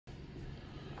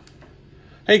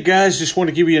Hey guys, just want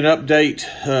to give you an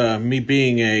update. Me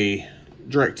being a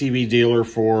DIRECTV dealer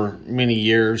for many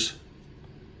years,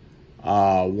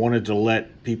 wanted to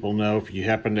let people know if you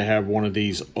happen to have one of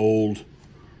these old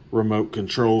remote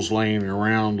controls laying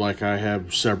around, like I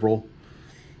have several.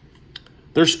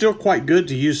 They're still quite good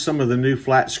to use some of the new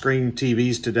flat screen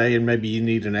TVs today, and maybe you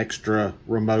need an extra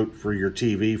remote for your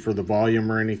TV for the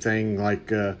volume or anything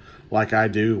like I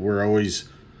do. We're always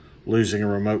losing a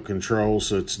remote control,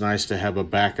 so it's nice to have a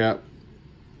backup.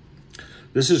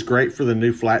 This is great for the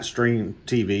new flat screen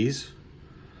TVs.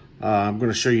 I'm going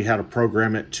to show you how to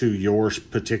program it to your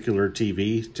particular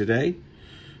TV today.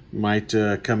 Might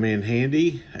come in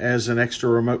handy as an extra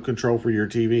remote control for your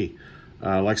TV.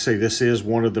 Like I say, this is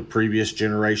one of the previous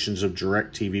generations of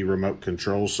DIRECTV remote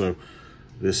control, so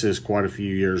this is quite a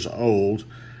few years old.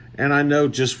 And I know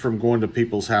just from going to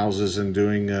people's houses and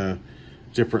doing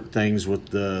different things with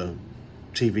the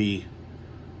TV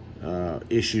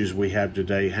issues we have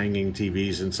today, hanging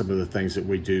TVs and some of the things that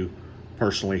we do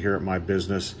personally here at my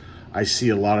business, I see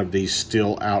a lot of these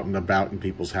still out and about in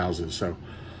people's houses. So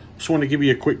just want to give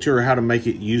you a quick tour of how to make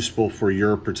it useful for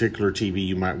your particular TV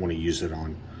you might want to use it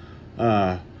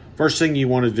on. First thing you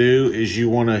want to do is you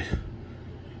want to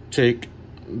take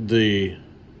the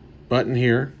button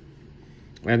here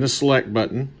and the select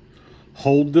button,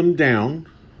 hold them down.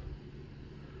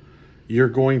 You're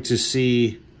going to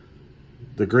see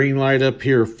the green light up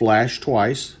here flash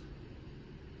twice.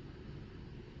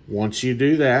 Once you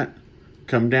do that,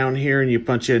 come down here and you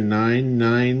punch in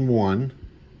 991.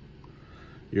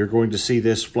 You're going to see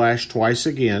this flash twice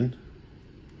again.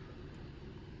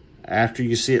 After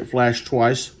you see it flash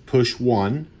twice, push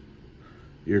 1.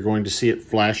 You're going to see it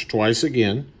flash twice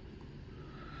again.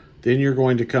 Then you're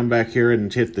going to come back here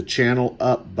and hit the channel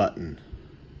up button.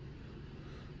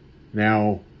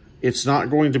 Now, it's not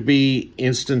going to be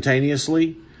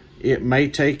instantaneously. It may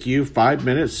take you 5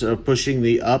 minutes of pushing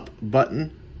the up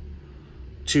button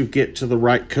to get to the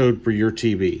right code for your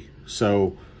TV.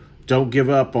 So don't give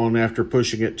up on after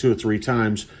pushing it 2 or 3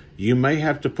 times. You may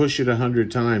have to push it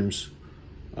 100 times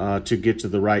to get to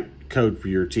the right code for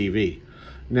your TV.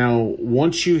 Now,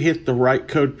 once you hit the right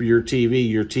code for your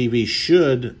TV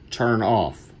should turn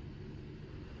off.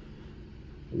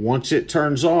 Once it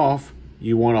turns off,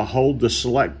 you want to hold the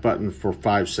select button for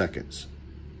 5 seconds.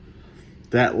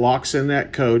 That locks in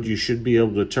that code. You should be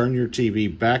able to turn your TV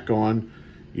back on,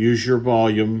 use your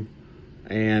volume,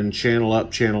 and channel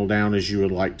up, channel down as you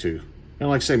would like to. And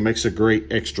like I say, makes a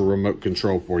great extra remote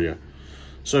control for you.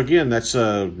 So again, that's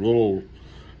a little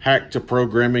hack to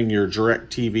programming your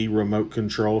DIRECTV remote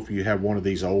control if you have one of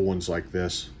these old ones like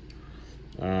this.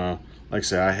 Like I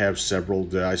say, I have several.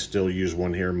 I still use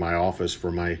one here in my office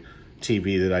for my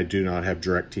TV that I do not have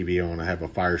DIRECTV on. I have a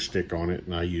Fire Stick on it,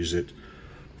 and I use it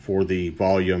for the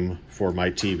volume for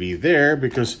my TV there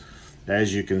because,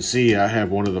 as you can see, I have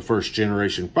one of the first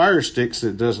generation Fire Sticks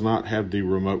that does not have the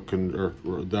remote or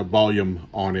the volume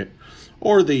on it,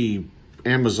 or the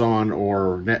Amazon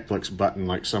or Netflix button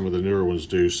like some of the newer ones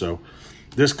do. So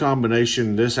this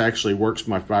combination, this actually works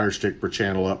my Fire Stick for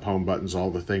channel up, home buttons,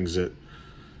 all the things that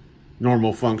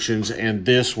normal functions, and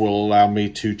this will allow me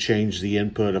to change the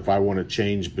input if I want to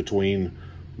change between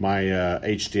my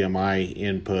HDMI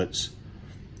inputs,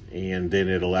 and then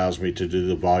it allows me to do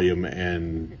the volume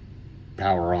and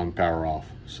power on, power off.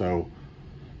 So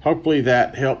hopefully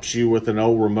that helps you with an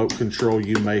old remote control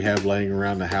you may have laying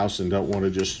around the house and don't want to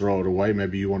just throw it away.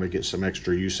 Maybe you want to get some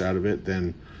extra use out of it,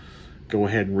 then go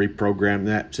ahead and reprogram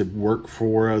that to work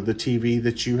for the TV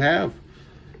that you have.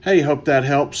 Hey, hope that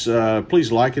helps.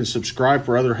 Please like and subscribe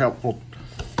for other helpful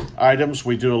items.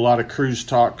 We do a lot of cruise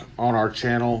talk on our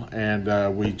channel,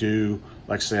 and we do,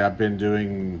 like I say, I've been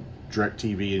doing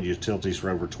DIRECTV and utilities for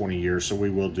over 20 years, so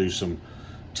we will do some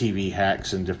TV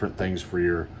hacks and different things for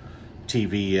your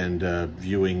TV and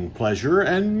viewing pleasure,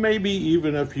 and maybe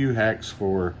even a few hacks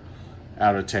for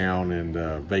out of town and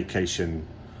vacation,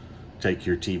 take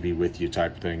your TV with you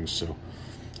type things. So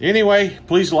anyway,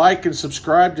 please like and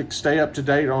subscribe to stay up to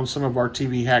date on some of our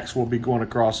TV hacks we'll be going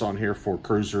across on here for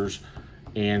cruisers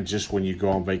and just when you go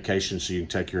on vacation so you can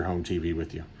take your home TV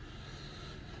with you.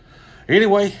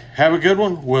 Anyway, have a good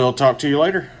one. We'll talk to you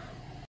later.